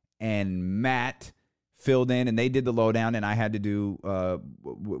 Chuck and Matt filled in and they did the lowdown, and I had to do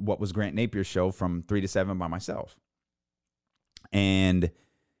what was Grant Napier's show from 3 to 7 by myself. And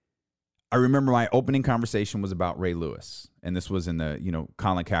I remember my opening conversation was about Ray Lewis, and this was in the,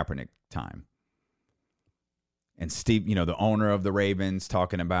 Colin Kaepernick time. And Steve, the owner of the Ravens,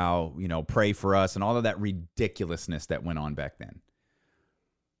 talking about, pray for us and all of that ridiculousness that went on back then.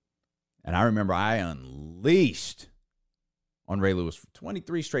 And I remember I unleashed on Ray Lewis for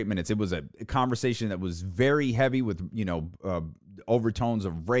 23 straight minutes. It was a conversation that was very heavy with, overtones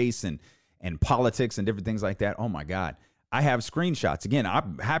of race and politics and different things like that. Oh my God. I have screenshots. Again,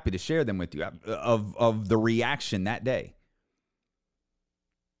 I'm happy to share them with you of the reaction that day.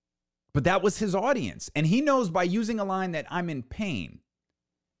 But that was his audience. And he knows by using a line that I'm in pain.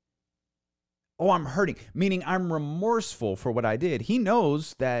 Oh, I'm hurting, meaning I'm remorseful for what I did. He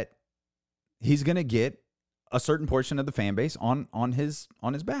knows that he's going to get a certain portion of the fan base on his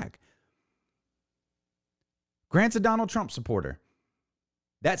back. Grant's a Donald Trump supporter.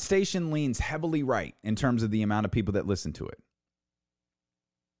 That station leans heavily right in terms of the amount of people that listen to it,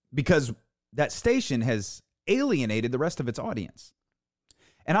 because that station has alienated the rest of its audience.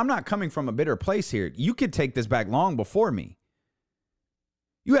 And I'm not coming from a bitter place here. You could take this back long before me.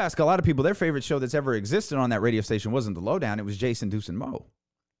 You ask a lot of people, their favorite show that's ever existed on that radio station wasn't The Lowdown. It was Jason, Deuce, and Mo.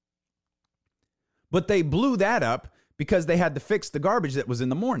 But they blew that up because they had to fix the garbage that was in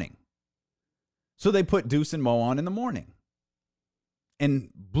the morning. So they put Deuce and Mo on in the morning and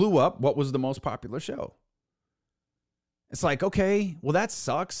blew up what was the most popular show. It's like, okay, well, that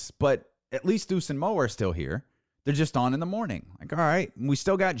sucks, but at least Deuce and Mo are still here. They're just on in the morning. Like, all right, we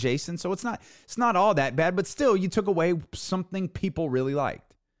still got Jason, so it's not all that bad, but still, you took away something people really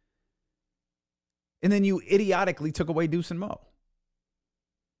liked. And then you idiotically took away Deuce and Mo.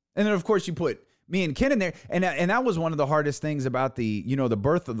 And then, of course, you put me and Ken in there. And that was one of the hardest things about the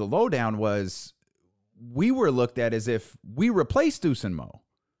birth of the Lowdown was we were looked at as if we replaced Deuce and Mo.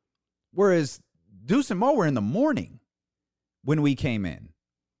 Whereas Deuce and Mo were in the morning when we came in.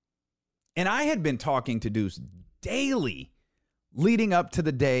 And I had been talking to Deuce daily leading up to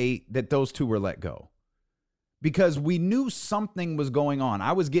the day that those two were let go. Because we knew something was going on.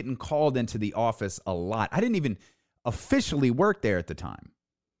 I was getting called into the office a lot. I didn't even officially work there at the time.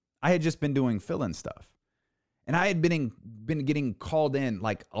 I had just been doing fill-in stuff. And I had been getting called in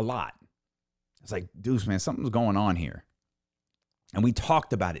like a lot. It's like, Deuce, man, something's going on here. And we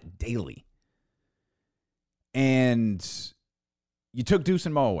talked about it daily. And you took Deuce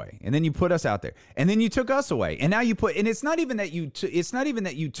and Mo away, and then you put us out there, and then you took us away, and now you put. And it's not even that you. It's not even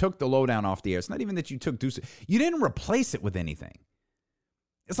that you took the lowdown off the air. It's not even that you took Deuce. You didn't replace it with anything.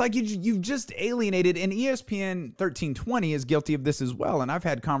 It's like you've just alienated. And ESPN 1320 is guilty of this as well. And I've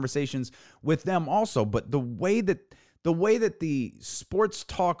had conversations with them also. But the way that the sports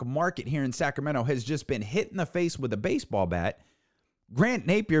talk market here in Sacramento has just been hit in the face with a baseball bat, Grant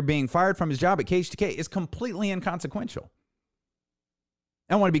Napier being fired from his job at KHTK is completely inconsequential.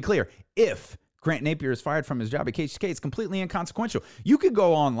 I want to be clear. If Grant Napier is fired from his job at KHTK, it's completely inconsequential. You could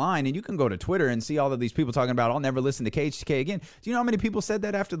go online and you can go to Twitter and see all of these people talking about, I'll never listen to KHTK again. Do you know how many people said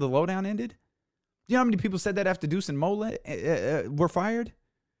that after the lowdown ended? Do you know how many people said that after Deuce and Mo were fired?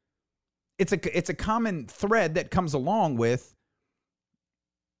 It's a common thread that comes along with,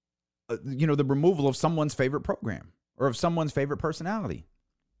 the removal of someone's favorite program or of someone's favorite personality.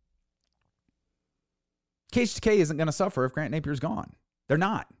 KHTK isn't going to suffer if Grant Napier's gone. They're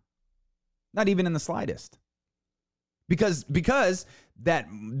not even in the slightest, because that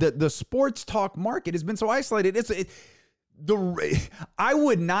the sports talk market has been so isolated. I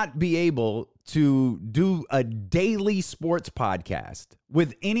would not be able to do a daily sports podcast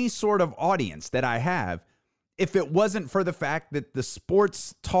with any sort of audience that I have if it wasn't for the fact that the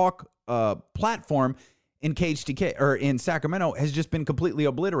sports talk platform in KHTK or in Sacramento has just been completely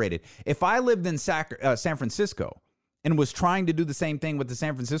obliterated. If I lived in San Francisco and was trying to do the same thing with the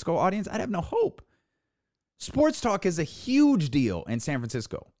San Francisco audience, I'd have no hope. Sports talk is a huge deal in San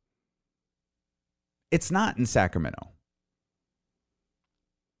Francisco. It's not in Sacramento.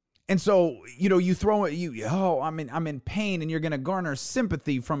 And so, you throw it, I'm in pain, and you're going to garner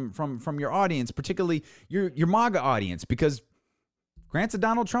sympathy from your audience, particularly your MAGA audience, because Grant's a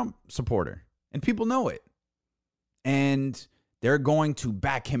Donald Trump supporter, and people know it. And they're going to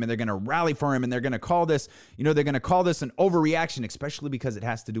back him, and they're going to rally for him, and they're going to call this, an overreaction, especially because it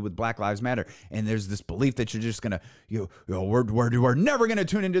has to do with Black Lives Matter. And there's this belief that you're just going to, we're never going to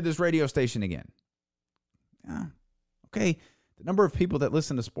tune into this radio station again. Okay. The number of people that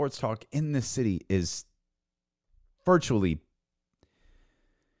listen to sports talk in this city is virtually,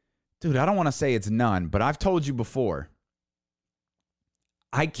 dude, I don't want to say it's none, but I've told you before,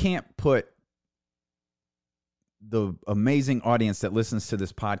 I can't put the amazing audience that listens to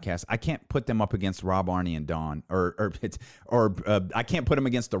this podcast, I can't put them up against Rob, Arnie, and Dawn, or I can't put them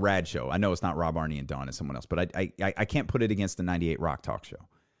against the Rad Show. I know it's not Rob, Arnie, and Dawn, it's someone else, but I can't put it against the 98 Rock Talk Show.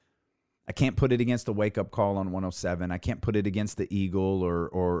 I can't put it against the Wake Up Call on 107. I can't put it against the Eagle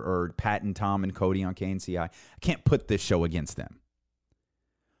or Pat and Tom and Cody on KNCI. I can't put this show against them.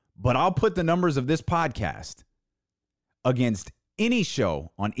 But I'll put the numbers of this podcast against any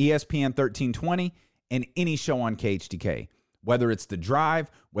show on ESPN 1320 and any show on KHTK, whether it's The Drive,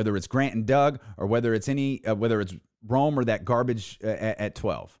 whether it's Grant and Doug, or whether it's whether it's Rome or that garbage at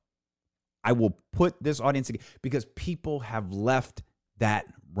 12. I will put this audience again because people have left that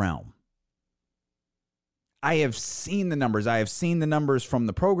realm. I have seen the numbers. I have seen the numbers from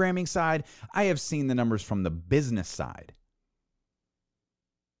the programming side. I have seen the numbers from the business side.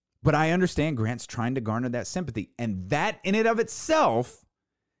 But I understand Grant's trying to garner that sympathy. And that in and of itself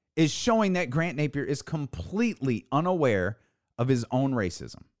is showing that Grant Napier is completely unaware of his own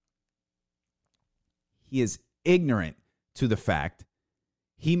racism. He is ignorant to the fact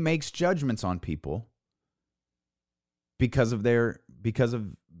he makes judgments on people because of the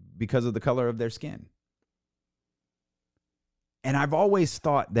color of their skin. And I've always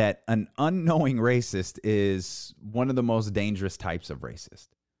thought that an unknowing racist is one of the most dangerous types of racist.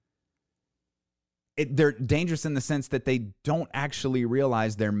 They're dangerous in the sense that they don't actually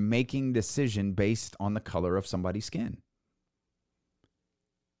realize they're making decision based on the color of somebody's skin.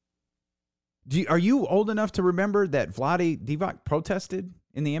 Are you old enough to remember that Vlade Divac protested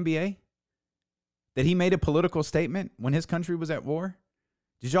in the NBA? That he made a political statement when his country was at war?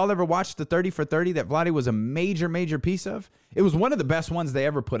 Did y'all ever watch the 30 for 30 that Vlade was a major, major piece of? It was one of the best ones they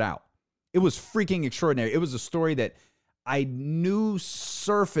ever put out. It was freaking extraordinary. It was a story that I knew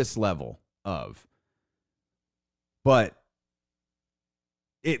surface level of. But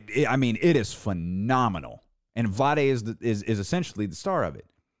it is phenomenal. And Vlade is essentially the star of it.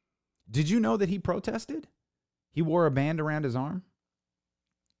 Did you know that he protested? He wore a band around his arm.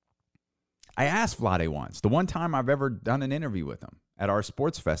 I asked Vlade once, the one time I've ever done an interview with him at our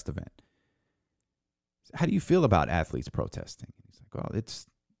Sports Fest event, how do you feel about athletes protesting? He's like, well,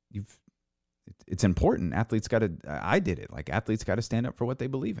 it's important. Athletes got to, I did it. Like, athletes got to stand up for what they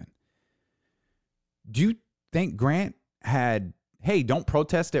believe in. Do you think Grant had, hey, don't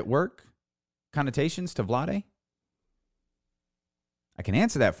protest at work connotations to Vlade? I can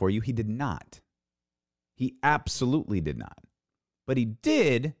answer that for you. He did not. He absolutely did not. But he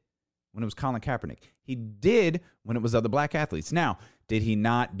did when it was Colin Kaepernick. He did when it was other black athletes. Now, did he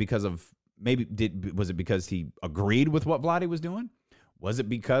not because of, was it because he agreed with what Vlade was doing? Was it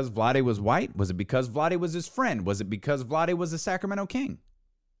because Vlade was white? Was it because Vlade was his friend? Was it because Vlade was a Sacramento King?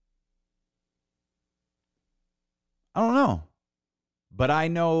 I don't know. But I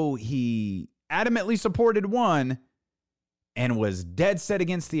know he adamantly supported one and was dead set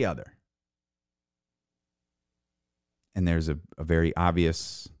against the other. And there's a very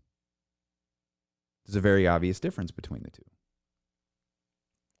obvious difference between the two.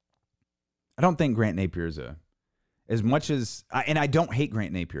 I don't think Grant Napier is as much as, and I don't hate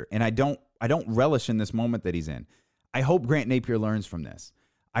Grant Napier, and I don't relish in this moment that he's in. I hope Grant Napier learns from this.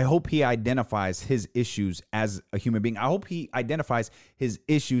 I hope he identifies his issues as a human being. I hope he identifies his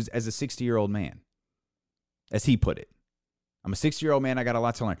issues as a 60-year-old man, as he put it. I'm a 60-year-old man. I got a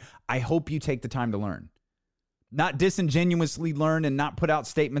lot to learn. I hope you take the time to learn. Not disingenuously learn and not put out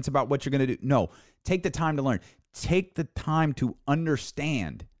statements about what you're going to do. No, take the time to learn. Take the time to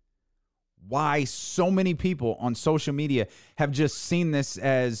understand why so many people on social media have just seen this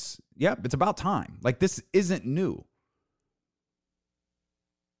as, yep, it's about time. Like, this isn't new.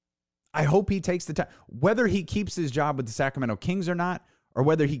 I hope he takes the time, whether he keeps his job with the Sacramento Kings or not, or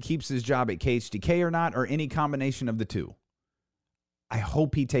whether he keeps his job at KHTK or not, or any combination of the two. I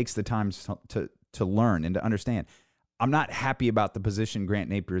hope he takes the time to learn and to understand. I'm not happy about the position Grant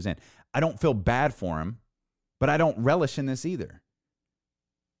Napier is in. I don't feel bad for him, but I don't relish in this either.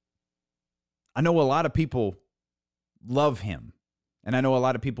 I know a lot of people love him, and I know a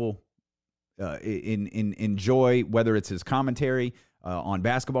lot of people enjoy, whether it's his commentary on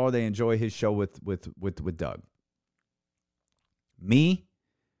basketball, or they enjoy his show with Doug. Me,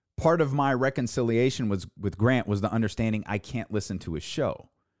 part of my reconciliation with Grant was the understanding I can't listen to his show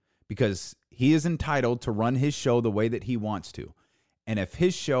because he is entitled to run his show the way that he wants to. And if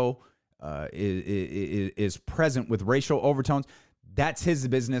his show is present with racial overtones, that's his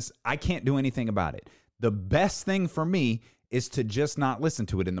business. I can't do anything about it. The best thing for me is to just not listen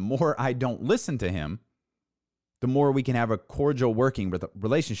to it. And the more I don't listen to him, the more we can have a cordial working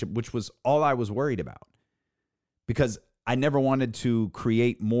relationship, which was all I was worried about. Because I never wanted to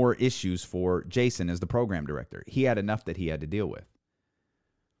create more issues for Jason as the program director. He had enough that he had to deal with.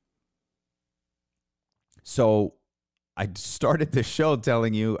 So I started the show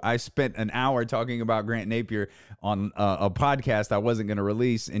telling you I spent an hour talking about Grant Napier on a podcast I wasn't going to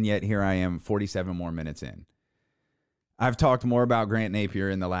release, and yet here I am 47 more minutes in. I've talked more about Grant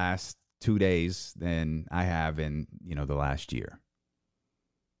Napier in the last 2 days than I have in, the last year.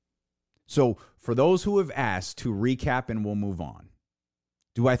 So for those who have asked, to recap and we'll move on.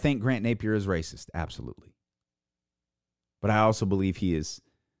 Do I think Grant Napier is racist? Absolutely. But I also believe he's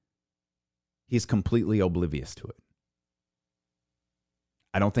completely oblivious to it.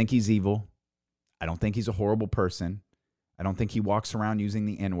 I don't think he's evil. I don't think he's a horrible person. I don't think he walks around using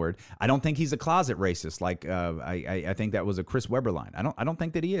the N-word. I don't think he's a closet racist like I think that was a Chris Webber line. I don't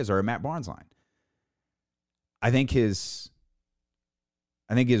think that he is, or a Matt Barnes line. I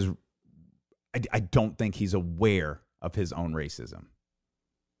don't think he's aware of his own racism.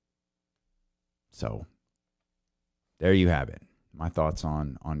 So there you have it. My thoughts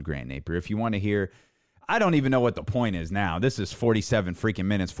on Grant Napier. If you want to hear, I don't even know what the point is now. This is 47 freaking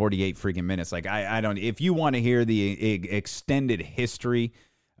minutes, 48 freaking minutes. Like, I don't, if you want to hear the extended history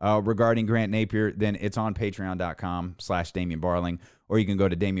regarding Grant Napier, then it's on patreon.com/Damian Barling, or you can go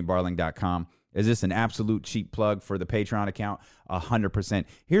to DamianBarling.com. Is this an absolute cheap plug for the Patreon account? 100%.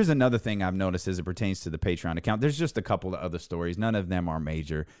 Here's another thing I've noticed as it pertains to the Patreon account. There's just a couple of other stories. None of them are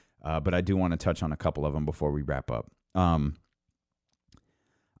major, but I do want to touch on a couple of them before we wrap up.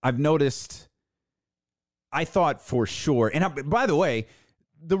 I've noticed, I thought for sure, and by the way,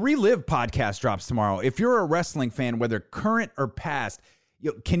 the Relive podcast drops tomorrow. If you're a wrestling fan, whether current or past,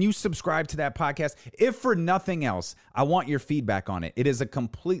 can you subscribe to that podcast? If for nothing else, I want your feedback on it. It is a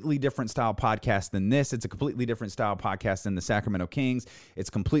completely different style podcast than this. It's a completely different style podcast than the Sacramento Kings. It's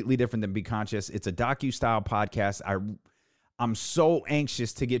completely different than Be Conscious. It's a docu-style podcast. I'm so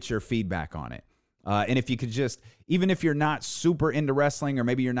anxious to get your feedback on it. And if you could just, even if you're not super into wrestling, or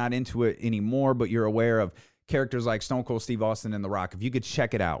maybe you're not into it anymore, but you're aware of characters like Stone Cold Steve Austin and The Rock, if you could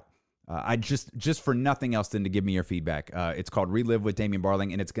check it out. I just for nothing else than to give me your feedback. It's called Relive with Damian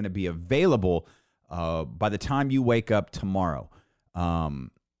Barling, and it's going to be available by the time you wake up tomorrow.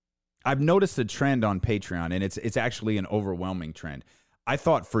 I've noticed a trend on Patreon, and it's actually an overwhelming trend. I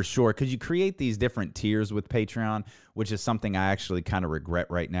thought for sure, because you create these different tiers with Patreon, which is something I actually kind of regret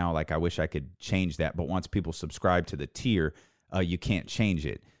right now. Like, I wish I could change that. But once people subscribe to the tier, you can't change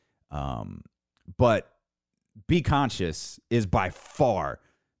it. But Be Conscious is by far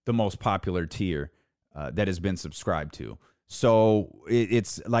the most popular tier that has been subscribed to. So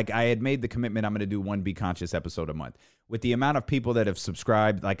it's like I had made the commitment I'm going to do one Be Conscious episode a month. With the amount of people that have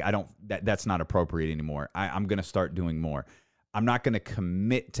subscribed, like that's not appropriate anymore. I'm going to start doing more. I'm not going to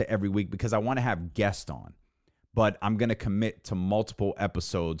commit to every week because I want to have guests on, but I'm going to commit to multiple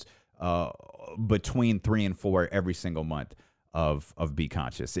episodes between 3 and 4 every single month of Be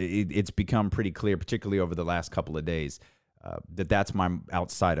Conscious. It's become pretty clear, particularly over the last couple of days, that's my,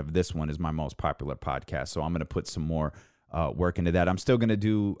 outside of this one, is my most popular podcast. So I'm going to put some more work into that. I'm still going to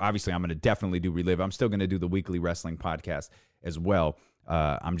do, obviously, I'm going to definitely do Relive. I'm still going to do the weekly wrestling podcast as well.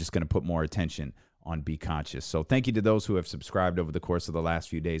 I'm just going to put more attention on Be Conscious. So thank you to those who have subscribed over the course of the last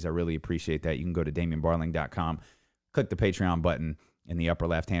few days. I really appreciate that. You can go to DamianBarling.com, click the Patreon button in the upper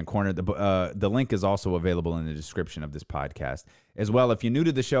left-hand corner. The link is also available in the description of this podcast as well. If you're new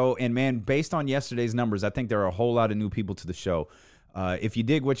to the show, and man, based on yesterday's numbers, I think there are a whole lot of new people to the show. If you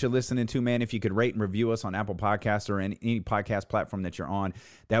dig what you're listening to, man, if you could rate and review us on Apple Podcasts or any podcast platform that you're on,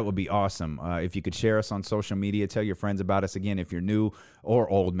 that would be awesome. If you could share us on social media, tell your friends about us. Again, if you're new or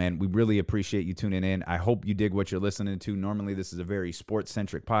old, man, we really appreciate you tuning in. I hope you dig what you're listening to. Normally, this is a very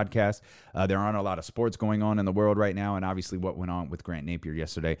sports-centric podcast. There aren't a lot of sports going on in the world right now, and obviously what went on with Grant Napier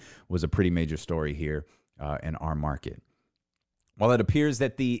yesterday was a pretty major story here in our market. While it appears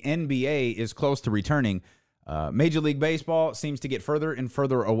that the NBA is close to returning, Major League Baseball seems to get further and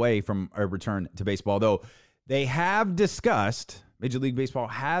further away from a return to baseball, though they have discussed, Major League Baseball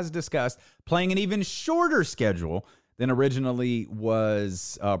has discussed playing an even shorter schedule than originally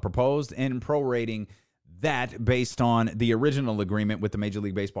was proposed, and prorating that based on the original agreement with the Major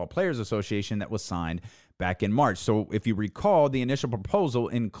League Baseball Players Association that was signed back in March. So if you recall, the initial proposal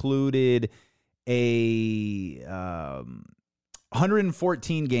included a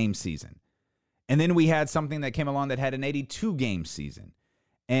 114-game season. And then we had something that came along that had an 82-game season.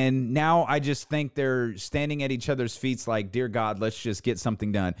 And now I just think they're standing at each other's feet like, dear God, let's just get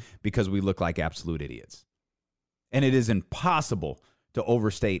something done because we look like absolute idiots. And it is impossible to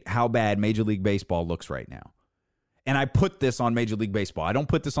overstate how bad Major League Baseball looks right now. And I put this on Major League Baseball. I don't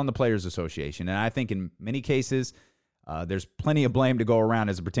put this on the Players Association. And I think in many cases, there's plenty of blame to go around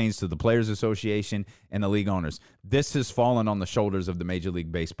as it pertains to the Players Association and the league owners. This has fallen on the shoulders of the Major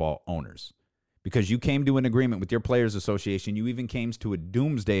League Baseball owners. Because you came to an agreement with your Players Association. You even came to a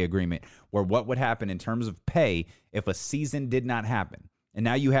doomsday agreement where what would happen in terms of pay if a season did not happen. And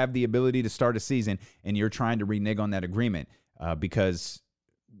now you have the ability to start a season, and you're trying to renege on that agreement because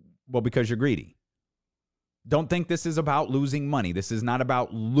you're greedy. Don't think this is about losing money. This is not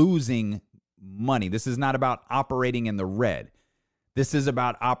about losing money. This is not about operating in the red. This is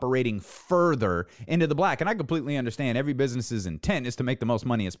about operating further into the black. And I completely understand every business's intent is to make the most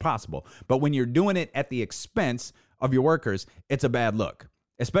money as possible. But when you're doing it at the expense of your workers, it's a bad look,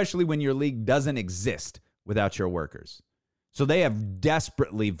 especially when your league doesn't exist without your workers. So they have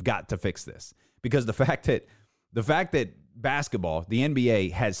desperately got to fix this, because the fact that basketball, the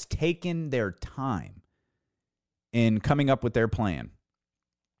NBA, has taken their time in coming up with their plan,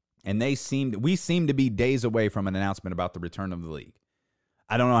 and we seem to be days away from an announcement about the return of the league.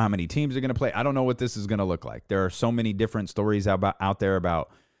 I don't know how many teams are going to play. I don't know what this is going to look like. There are so many different stories out there about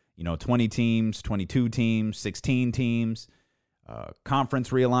 20 teams, 22 teams, 16 teams, conference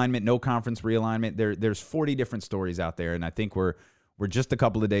realignment, no conference realignment. There's 40 different stories out there, and I think we're just a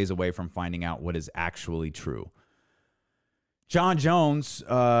couple of days away from finding out what is actually true. Jon Jones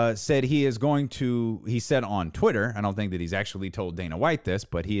said he said on Twitter, I don't think that he's actually told Dana White this,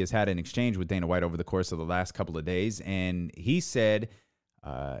 but he has had an exchange with Dana White over the course of the last couple of days, and he said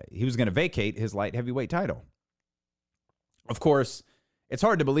he was going to vacate his light heavyweight title. Of course, it's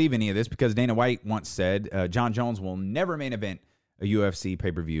hard to believe any of this because Dana White once said, Jon Jones will never main event a UFC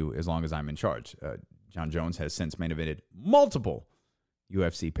pay-per-view as long as I'm in charge. Jon Jones has since main evented multiple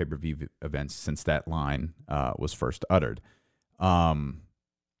UFC pay-per-view events since that line was first uttered.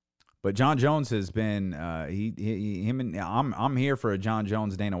 But Jon Jones has been, I'm here for a Jon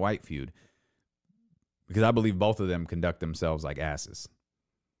Jones Dana White feud because I believe both of them conduct themselves like asses.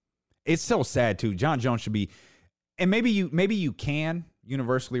 It's so sad too. Jon Jones should be, and maybe you can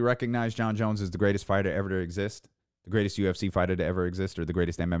universally recognize Jon Jones as the greatest fighter ever to exist. the greatest UFC fighter to ever exist, or the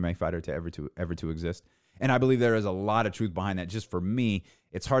greatest MMA fighter to ever to exist. And I believe there is a lot of truth behind that. Just for me,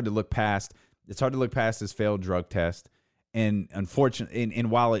 it's hard to look past. It's hard to look past his failed drug test, and unfortunately, and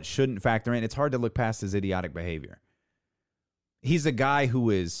while it shouldn't factor in, it's hard to look past his idiotic behavior. He's a guy who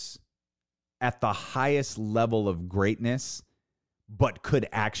is at the highest level of greatness, but could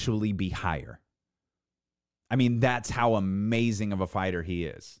actually be higher. I mean, that's how amazing of a fighter he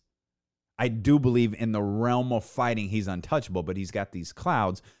is. I do believe in the realm of fighting, he's untouchable, but he's got these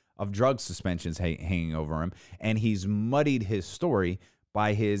clouds of drug suspensions hanging over him, and he's muddied his story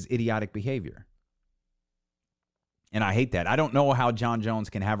by his idiotic behavior. And I hate that. I don't know how Jon Jones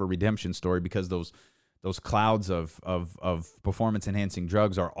can have a redemption story, because those clouds of performance-enhancing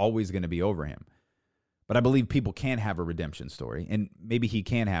drugs are always going to be over him. But I believe people can have a redemption story, and maybe he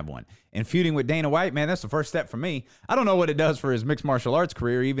can have one. And feuding with Dana White, man, that's the first step for me. I don't know what it does for his mixed martial arts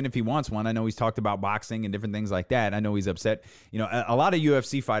career, even if he wants one. I know he's talked about boxing and different things like that. I know he's upset. You know, a lot of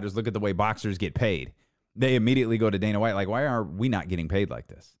UFC fighters look at the way boxers get paid. They immediately go to Dana White like, why are we not getting paid like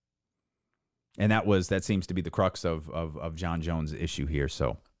this? And that seems to be the crux of Jon Jones' issue here.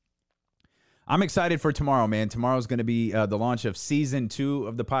 So I'm excited for tomorrow, man. Tomorrow's going to be the launch of season 2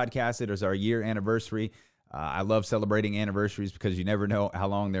 of the podcast. It is our year anniversary. I love celebrating anniversaries because you never know how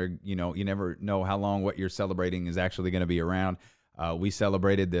long you never know how long what you're celebrating is actually going to be around. We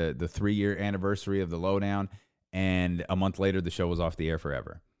celebrated the 3-year anniversary of the Lowdown, and a month later the show was off the air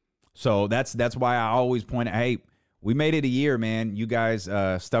forever. So that's why I always point out, hey, we made it a year, man. You guys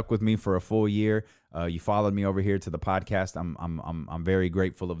stuck with me for a full year. You followed me over here to the podcast. I'm very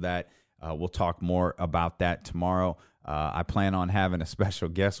grateful of that. We'll talk more about that tomorrow. I plan on having a special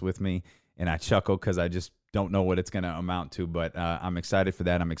guest with me, and I chuckle because I just don't know what it's going to amount to, but I'm excited for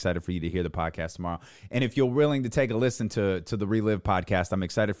that. I'm excited for you to hear the podcast tomorrow. And if you're willing to take a listen to the Relive podcast, I'm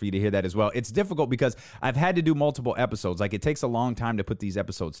excited for you to hear that as well. It's difficult because I've had to do multiple episodes. Like, it takes a long time to put these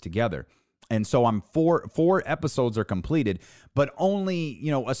episodes together. And so I'm four episodes are completed, but only,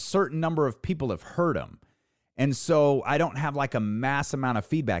 a certain number of people have heard them. And so I don't have like a mass amount of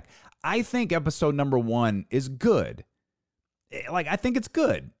feedback. I think episode number 1 is good. Like, I think it's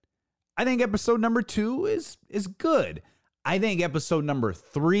good. I think episode number 2 is good. I think episode number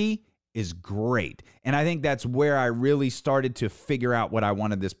 3 is great. And I think that's where I really started to figure out what I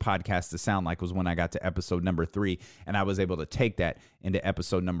wanted this podcast to sound like, was when I got to episode number 3, and I was able to take that into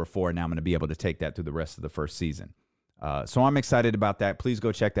episode number 4. And now I'm going to be able to take that through the rest of the first season. So I'm excited about that. Please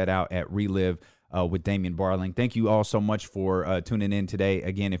go check that out at Relive with Damian Barling. Thank you all so much for tuning in today.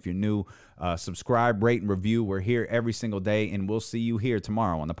 Again, if you're new, subscribe, rate, and review. We're here every single day, and we'll see you here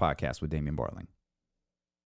tomorrow on the podcast with Damian Barling.